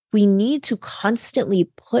we need to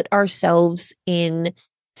constantly put ourselves in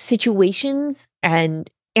situations and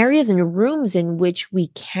areas and rooms in which we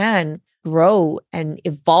can grow and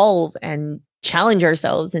evolve and challenge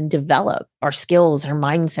ourselves and develop our skills, our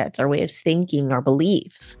mindsets, our way of thinking, our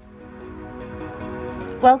beliefs.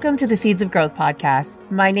 Welcome to the Seeds of Growth podcast.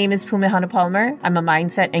 My name is Pumehana Palmer. I'm a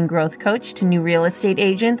mindset and growth coach to new real estate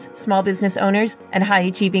agents, small business owners, and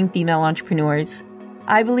high-achieving female entrepreneurs.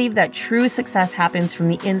 I believe that true success happens from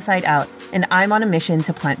the inside out, and I'm on a mission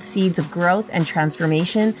to plant seeds of growth and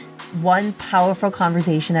transformation, one powerful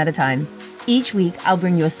conversation at a time. Each week, I'll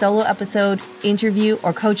bring you a solo episode, interview,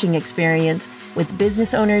 or coaching experience with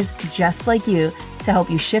business owners just like you to help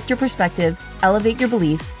you shift your perspective, elevate your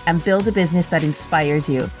beliefs, and build a business that inspires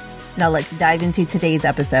you. Now let's dive into today's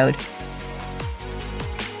episode.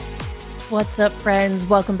 What's up, friends?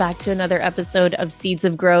 Welcome back to another episode of Seeds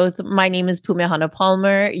of Growth. My name is Pumehana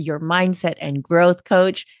Palmer, your mindset and growth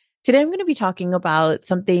coach. Today, I'm going to be talking about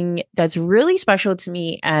something that's really special to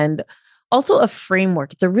me and also a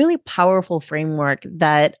framework. It's a really powerful framework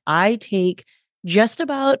that I take just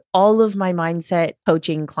about all of my mindset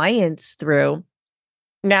coaching clients through.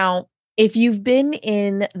 Now, if you've been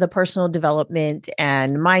in the personal development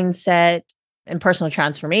and mindset and personal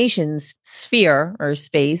transformations sphere or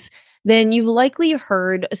space, then you've likely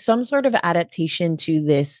heard some sort of adaptation to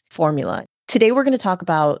this formula. Today, we're going to talk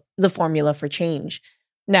about the formula for change.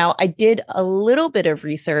 Now, I did a little bit of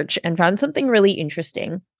research and found something really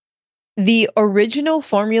interesting. The original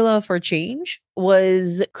formula for change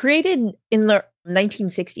was created in the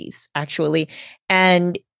 1960s, actually,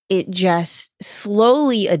 and it just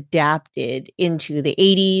slowly adapted into the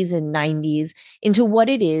 80s and 90s into what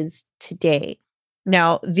it is today.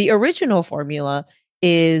 Now, the original formula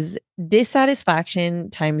is dissatisfaction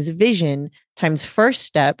times vision times first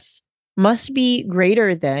steps must be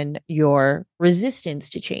greater than your resistance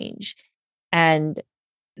to change. And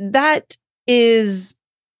that is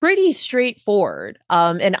pretty straightforward.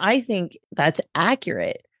 And I think that's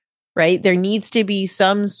accurate, right? There needs to be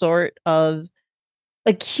some sort of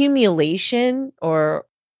accumulation or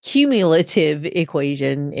cumulative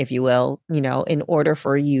equation, if you will, in order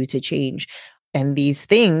for you to change. And these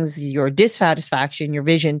things, your dissatisfaction, your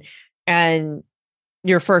vision, and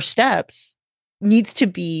your first steps needs to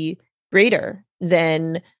be greater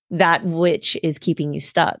than that which is keeping you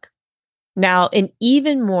stuck. Now, an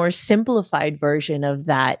even more simplified version of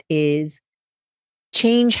that is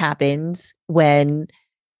change happens when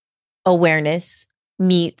awareness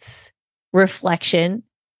meets reflection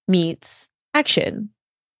meets action.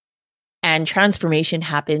 And transformation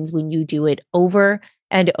happens when you do it over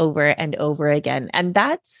and over and over again. And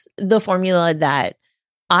that's the formula that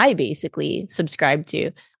I basically subscribe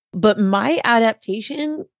to. But my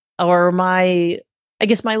adaptation or my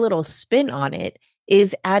little spin on it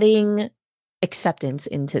is adding acceptance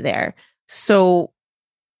into there. So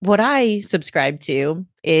what I subscribe to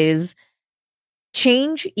is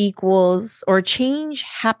change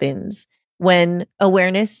happens when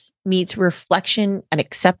awareness meets reflection and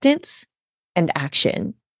acceptance and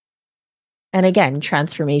action. And again,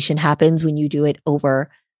 transformation happens when you do it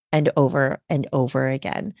over and over and over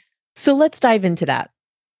again. So let's dive into that.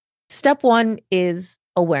 Step one is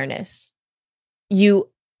awareness. You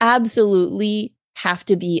absolutely have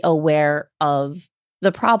to be aware of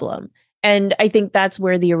the problem. And I think that's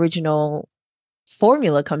where the original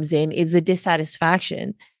formula comes in, is the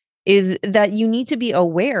dissatisfaction, is that you need to be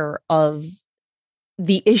aware of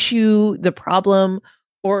the issue, the problem,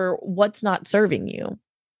 or what's not serving you.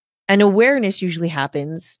 And awareness usually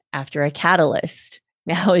happens after a catalyst.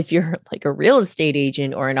 Now, if you're like a real estate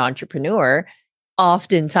agent or an entrepreneur,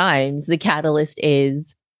 oftentimes the catalyst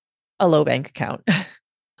is a low bank account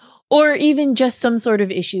or even just some sort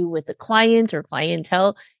of issue with a client or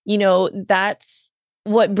clientele. That's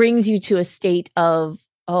what brings you to a state of,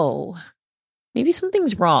 oh, maybe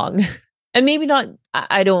something's wrong. And maybe not,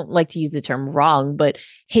 I don't like to use the term wrong, but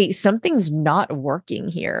hey, something's not working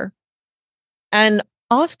here. And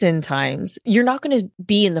oftentimes you're not going to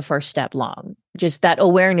be in the first step long. Just that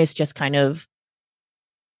awareness just kind of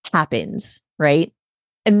happens, right?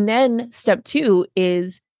 And then step two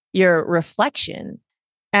is your reflection.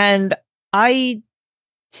 And I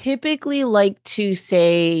typically like to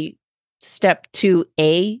say step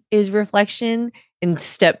 2A is reflection and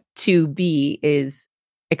step 2B is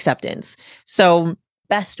acceptance. So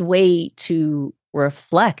best way to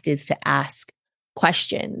reflect is to ask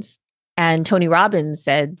questions. And Tony Robbins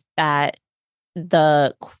said that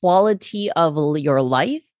the quality of your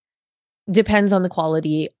life depends on the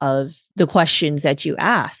quality of the questions that you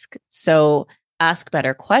ask. So ask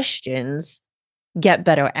better questions get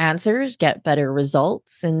better answers, get better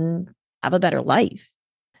results, and have a better life.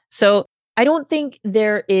 So I don't think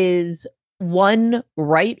there is one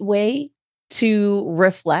right way to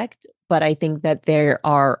reflect, but I think that there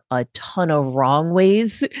are a ton of wrong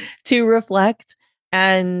ways to reflect.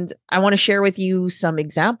 And I want to share with you some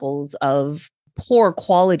examples of poor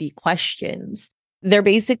quality questions. They're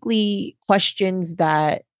basically questions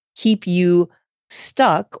that keep you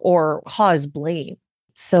stuck or cause blame.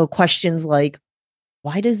 So questions like,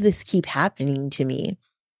 why does this keep happening to me?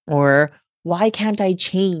 Or why can't I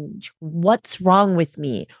change? What's wrong with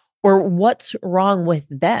me? Or what's wrong with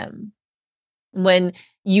them? When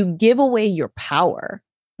you give away your power,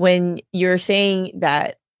 when you're saying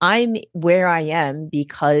that I'm where I am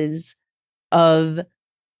because of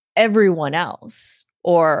everyone else,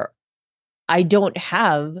 or I don't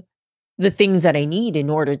have the things that I need in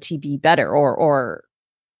order to be better, or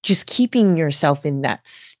just keeping yourself in that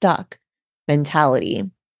stuck mentality.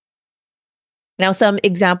 Now, some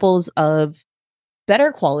examples of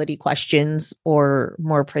better quality questions or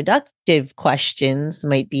more productive questions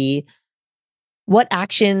might be, what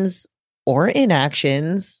actions or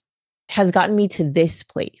inactions has gotten me to this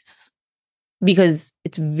place? Because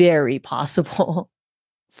it's very possible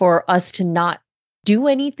for us to not do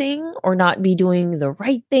anything or not be doing the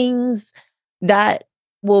right things that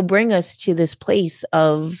will bring us to this place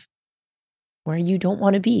of where you don't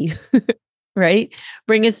want to be, right?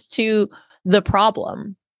 Bring us to the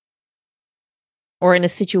problem or in a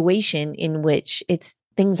situation in which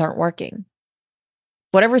things aren't working.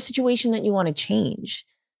 Whatever situation that you want to change.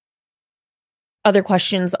 Other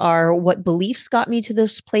questions are, what beliefs got me to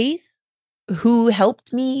this place? Who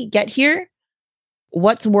helped me get here?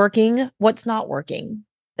 What's working? What's not working?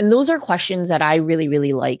 And those are questions that I really,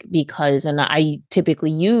 really like because, and I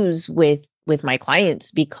typically use with my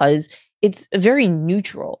clients because it's a very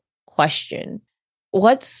neutral question.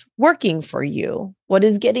 What's working for you? What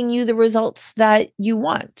is getting you the results that you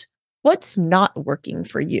want? What's not working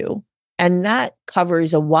for you? And that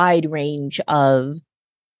covers a wide range of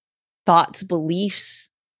thoughts, beliefs,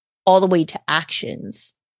 all the way to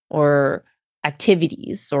actions or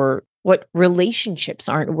activities, or what relationships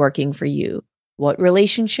aren't working for you, what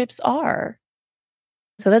relationships are.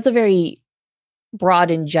 So that's a very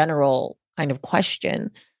broad and general kind of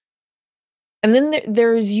question. And then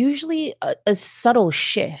there's usually a subtle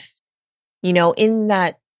shift, in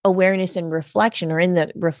that awareness and reflection, or in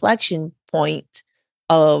the reflection point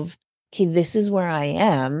of, okay, this is where I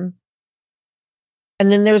am.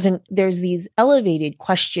 And then there's these elevated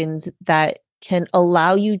questions that can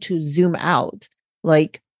allow you to zoom out.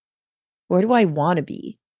 Like, where do I want to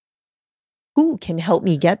be? Who can help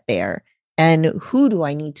me get there? And who do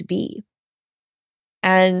I need to be?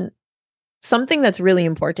 And something that's really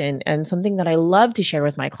important and something that I love to share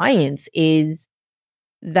with my clients is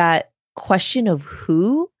that question of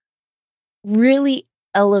who really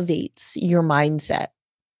elevates your mindset.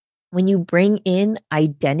 When you bring in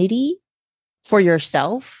identity for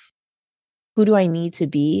yourself, who do I need to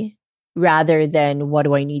be, rather than what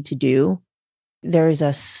do I need to do, there's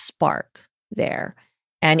a spark there.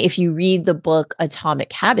 And if you read the book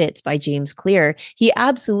Atomic Habits by James Clear, he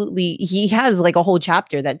has like a whole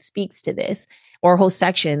chapter that speaks to this, or a whole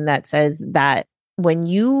section that says that when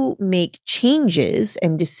you make changes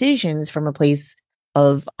and decisions from a place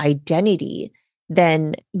of identity,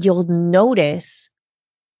 then you'll notice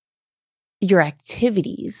your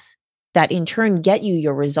activities that in turn get you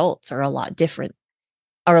your results are a lot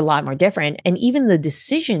more different. And even the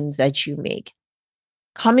decisions that you make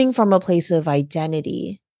coming from a place of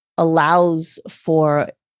identity allows for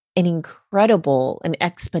an incredible, an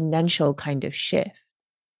exponential kind of shift.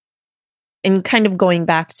 And kind of going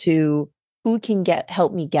back to who can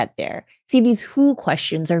help me get there. See, these who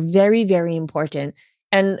questions are very, very important.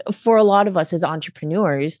 And for a lot of us as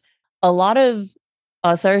entrepreneurs, a lot of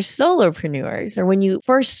us are solopreneurs. Or when you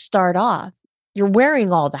first start off, you're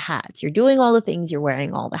wearing all the hats. You're doing all the things, you're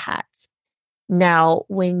wearing all the hats. Now,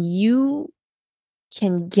 when you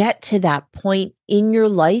can get to that point in your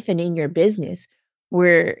life and in your business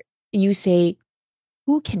where you say,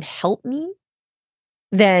 who can help me?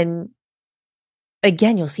 Then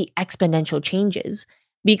again, you'll see exponential changes,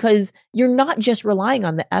 because you're not just relying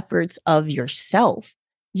on the efforts of yourself.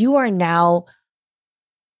 You are now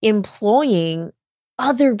employing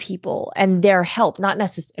other people and their help, not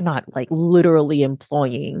like literally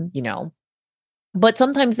employing, but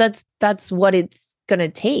sometimes that's what it's going to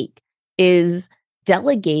take, is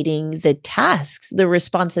delegating the tasks, the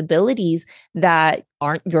responsibilities that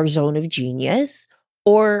aren't your zone of genius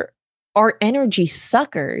or are energy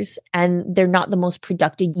suckers, and they're not the most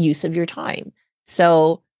productive use of your time.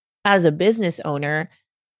 So as a business owner,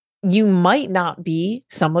 you might not be,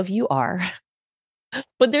 some of you are,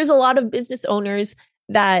 but there's a lot of business owners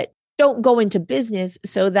that don't go into business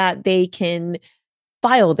so that they can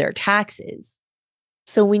file their taxes.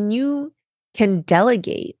 So when you can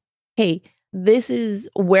delegate, hey, this is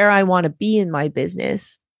where I want to be in my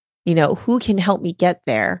business, who can help me get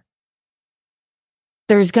there?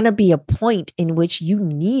 There's going to be a point in which you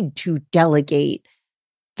need to delegate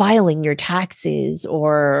filing your taxes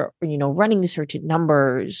or, running certain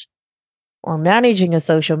numbers or managing a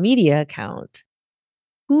social media account.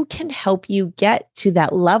 Who can help you get to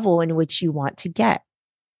that level in which you want to get?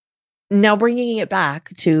 Now, bringing it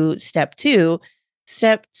back to step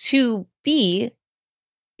 2B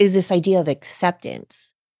is this idea of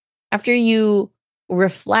acceptance. After you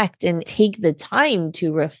reflect and take the time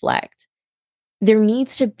to reflect, there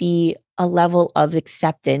needs to be a level of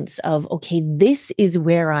acceptance of, okay, this is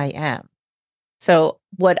where I am. So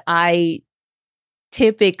what I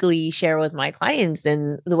typically share with my clients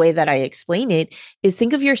and the way that I explain it is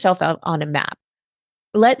think of yourself out on a map.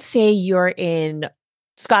 Let's say you're in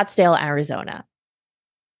Scottsdale, Arizona.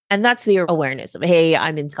 And that's the awareness of, hey,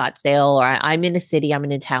 I'm in Scottsdale, or I'm in a city, I'm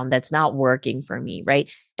in a town that's not working for me,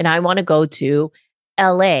 right? And I want to go to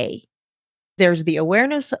LA. There's the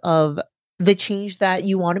awareness of the change that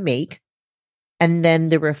you want to make. And then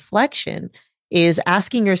the reflection is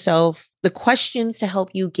asking yourself the questions to help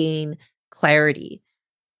you gain clarity.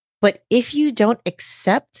 But if you don't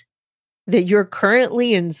accept that you're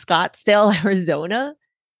currently in Scottsdale, Arizona,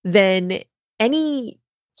 then any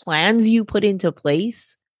plans you put into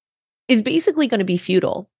place is basically going to be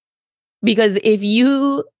futile. Because if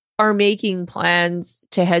you are making plans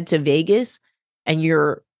to head to Vegas and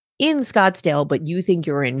you're in Scottsdale, but you think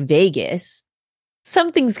you're in Vegas,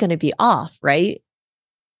 something's going to be off, right?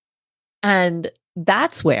 And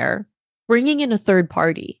that's where bringing in a third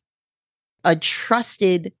party, a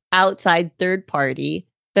trusted outside third party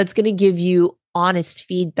that's going to give you honest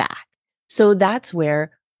feedback. So that's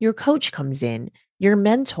where your coach comes in, your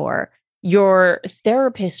mentor, your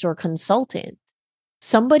therapist or consultant,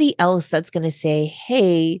 somebody else that's going to say,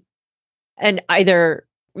 hey, and either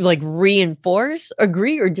like reinforce,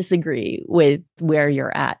 agree or disagree with where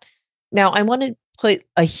you're at. Now, I want to put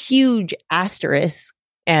a huge asterisk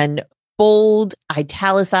and bold,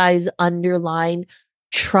 italicize, underline,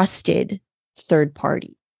 trusted third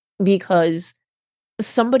party, because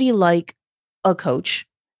somebody like a coach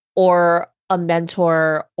or a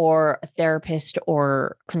mentor or a therapist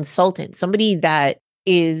or consultant, somebody that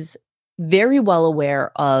is very well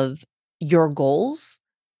aware of your goals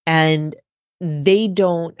and they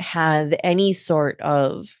don't have any sort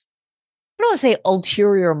of, I don't want to say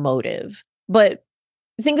ulterior motive, but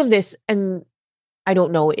think of this, and I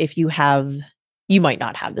don't know if you might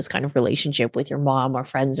not have this kind of relationship with your mom or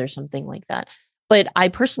friends or something like that. But I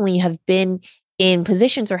personally have been in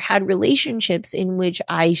positions or had relationships in which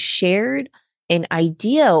I shared an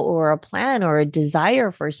idea or a plan or a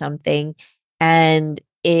desire for something, and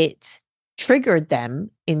it triggered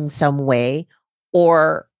them in some way,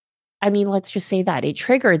 or let's just say that it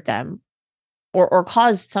triggered them or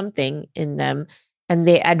caused something in them, and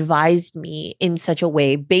they advised me in such a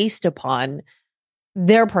way based upon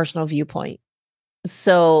their personal viewpoint.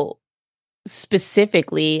 So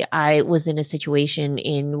specifically, I was in a situation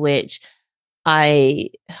in which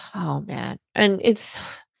oh man, and it's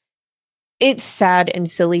sad and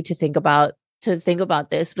silly to think about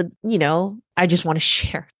this, but I just want to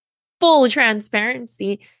share full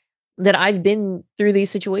transparency that I've been through these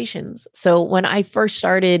situations. So when I first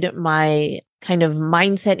started my kind of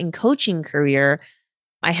mindset and coaching career,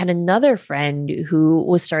 I had another friend who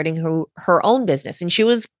was starting her own business, and she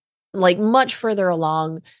was like much further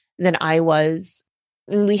along than I was.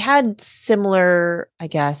 And we had similar, I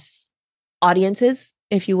guess, audiences,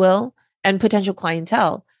 if you will, and potential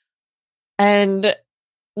clientele. And,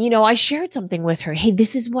 I shared something with her. Hey,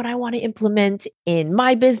 this is what I want to implement in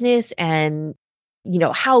my business. And,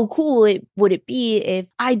 how cool would it be if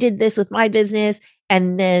I did this with my business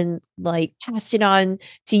and then like passed it on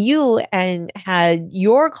to you and had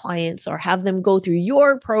your clients or have them go through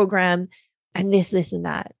your program and this, and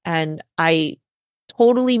that. And I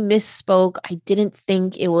totally misspoke. I didn't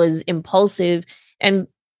think it was impulsive and,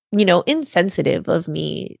 insensitive of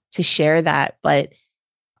me to share that, but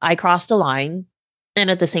I crossed a line. And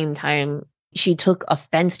at the same time, she took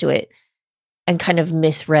offense to it and kind of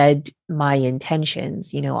misread my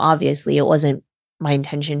intentions. Obviously it wasn't my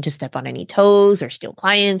intention to step on any toes or steal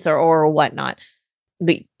clients or whatnot,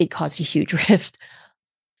 but it caused a huge rift.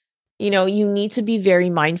 You need to be very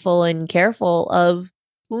mindful and careful of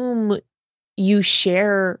whom you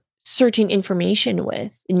share certain information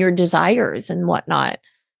with and your desires and whatnot,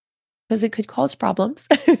 because it could cause problems.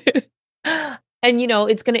 And,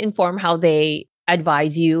 it's going to inform how they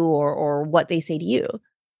advise you or what they say to you.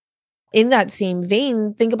 In that same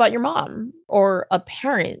vein, think about your mom or a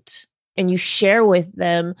parent, and you share with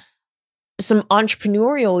them some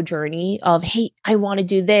entrepreneurial journey of, hey, I want to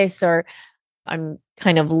do this, or I'm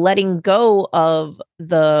kind of letting go of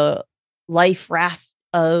the life raft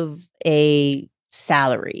of a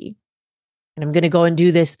salary, and I'm going to go and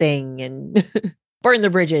do this thing and burn the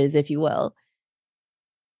bridges, if you will.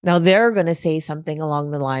 Now they're going to say something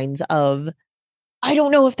along the lines of, I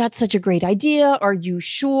don't know if that's such a great idea. Are you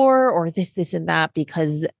sure? Or this, and that,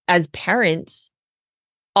 because as parents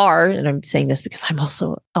and I'm saying this because I'm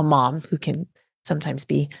also a mom who can sometimes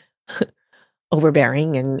be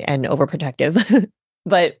overbearing and overprotective,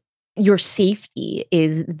 but your safety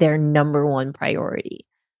is their number one priority.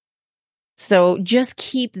 So just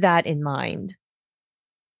keep that in mind.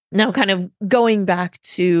 Now, kind of going back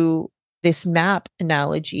to this map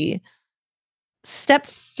analogy, step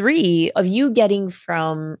 3 of you getting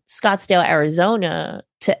from Scottsdale, Arizona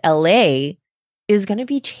to LA is going to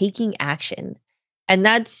be taking action. And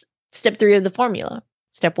that's step 3 of the formula.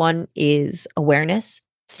 Step 1 is awareness.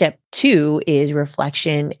 Step 2 is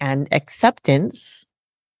reflection and acceptance.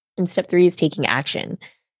 And step 3 is taking action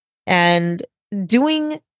and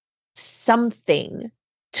doing something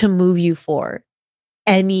to move you forward.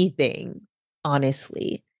 Anything,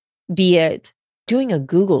 honestly, be it doing a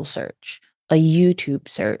Google search, a YouTube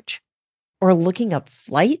search, or looking up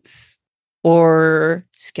flights, or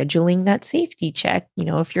scheduling that safety check,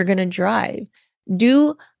 if you're going to drive.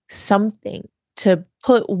 Do something to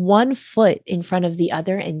put one foot in front of the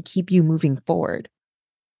other and keep you moving forward.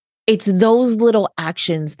 It's those little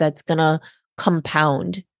actions that's going to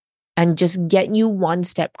compound and just get you one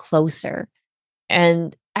step closer.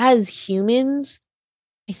 And as humans,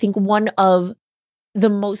 I think one of the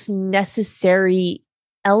most necessary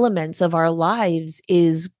elements of our lives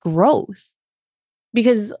is growth.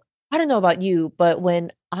 Because I don't know about you, but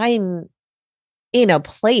when I'm in a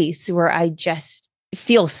place where I just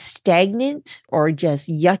feel stagnant or just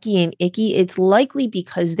yucky and icky, it's likely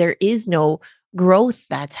because there is no growth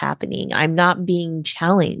that's happening. I'm not being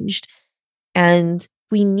challenged. And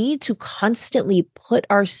we need to constantly put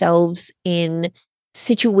ourselves in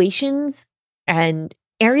situations and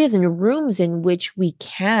areas and rooms in which we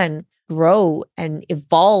can grow and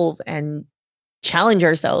evolve and challenge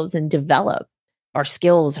ourselves and develop our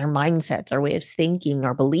skills, our mindsets, our way of thinking,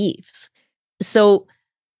 our beliefs. So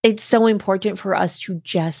it's so important for us to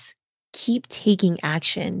just keep taking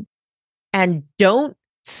action and don't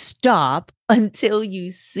stop until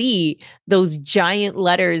you see those giant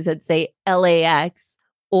letters that say LAX,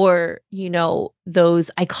 or,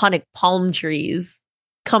 those iconic palm trees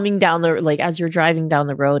coming down as you're driving down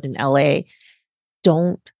the road in LA.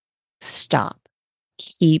 Don't stop.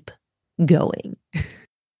 Keep going.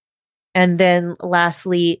 And then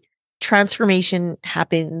lastly, transformation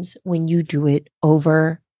happens when you do it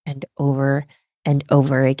over and over and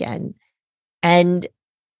over again. And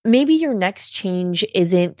maybe your next change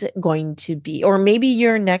isn't going to be, or maybe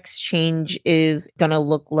your next change is going to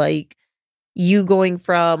look like you going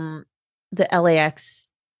from the LAX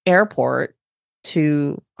airport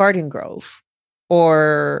to Garden Grove,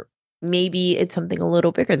 or maybe it's something a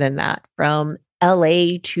little bigger than that, from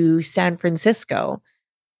LA to San Francisco.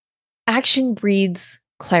 Action breeds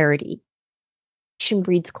clarity. Action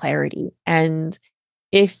breeds clarity. And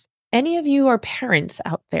if any of you are parents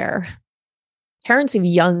out there, parents of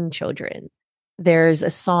young children, there's a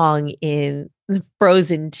song in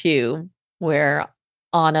Frozen 2 where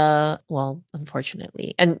Anna, well,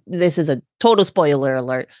 unfortunately, and this is a total spoiler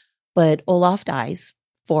alert, but Olaf dies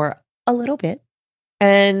for a little bit.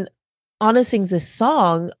 And Anna sings this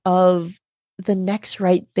song of the next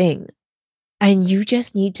right thing. And you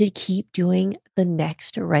just need to keep doing the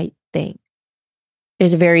next right thing.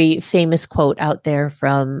 There's a very famous quote out there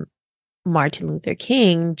from Martin Luther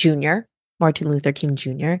King Jr.,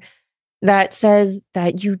 that says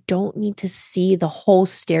that you don't need to see the whole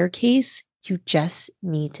staircase. You just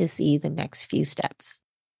need to see the next few steps.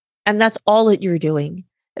 And that's all that you're doing.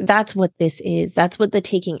 That's what this is. That's what the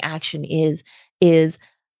taking action is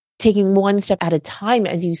taking one step at a time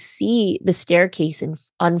as you see the staircase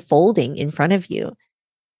unfolding in front of you.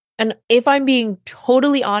 And if I'm being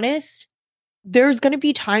totally honest, there's going to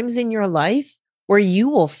be times in your life where you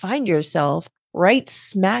will find yourself right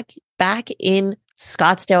smack back in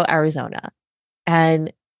Scottsdale, Arizona.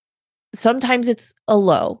 And sometimes it's a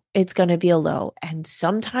low. It's going to be a low. And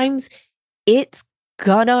sometimes it's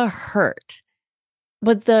going to hurt.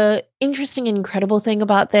 But the interesting and incredible thing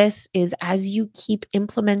about this is as you keep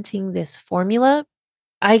implementing this formula,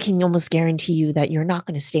 I can almost guarantee you that you're not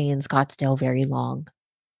going to stay in Scottsdale very long.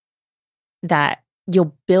 That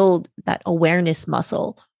you'll build that awareness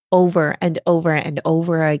muscle over and over and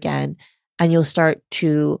over again. And you'll start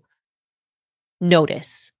to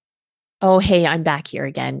notice, oh, hey, I'm back here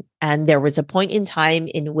again. And there was a point in time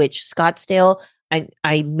in which Scottsdale,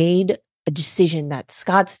 I made a decision that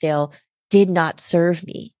Scottsdale did not serve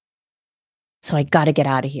me. So I got to get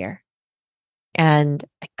out of here. And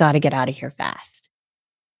I got to get out of here fast.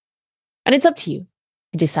 And it's up to you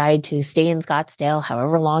to decide to stay in Scottsdale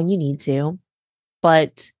however long you need to.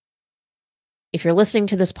 But if you're listening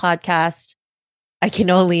to this podcast, I can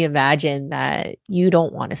only imagine that you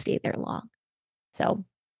don't want to stay there long. So,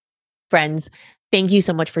 friends, thank you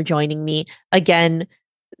so much for joining me. Again,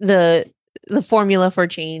 the formula for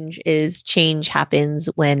change is change happens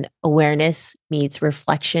when awareness meets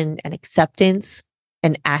reflection and acceptance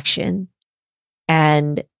and action.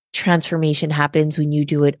 And transformation happens when you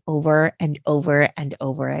do it over and over and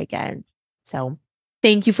over again. So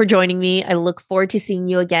thank you for joining me. I look forward to seeing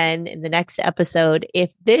you again in the next episode.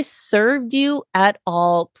 If this served you at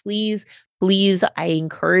all, please, I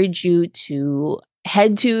encourage you to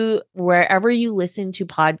head to wherever you listen to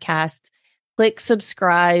podcasts, click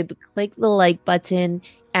subscribe, click the like button,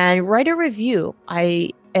 and write a review. I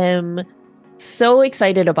am so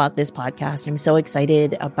excited about this podcast. I'm so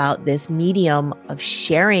excited about this medium of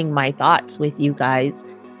sharing my thoughts with you guys.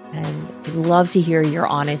 And I'd love to hear your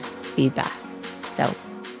honest feedback. So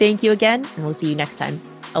thank you again, and we'll see you next time.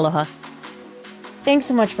 Aloha. Thanks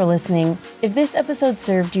so much for listening. If this episode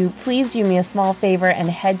served you, please do me a small favor and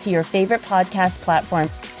head to your favorite podcast platform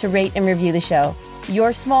to rate and review the show.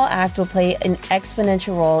 Your small act will play an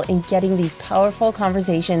exponential role in getting these powerful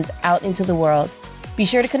conversations out into the world. Be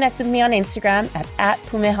sure to connect with me on Instagram at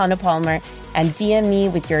 @PumeHanaPalmer and DM me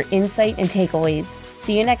with your insight and takeaways.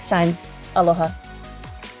 See you next time. Aloha.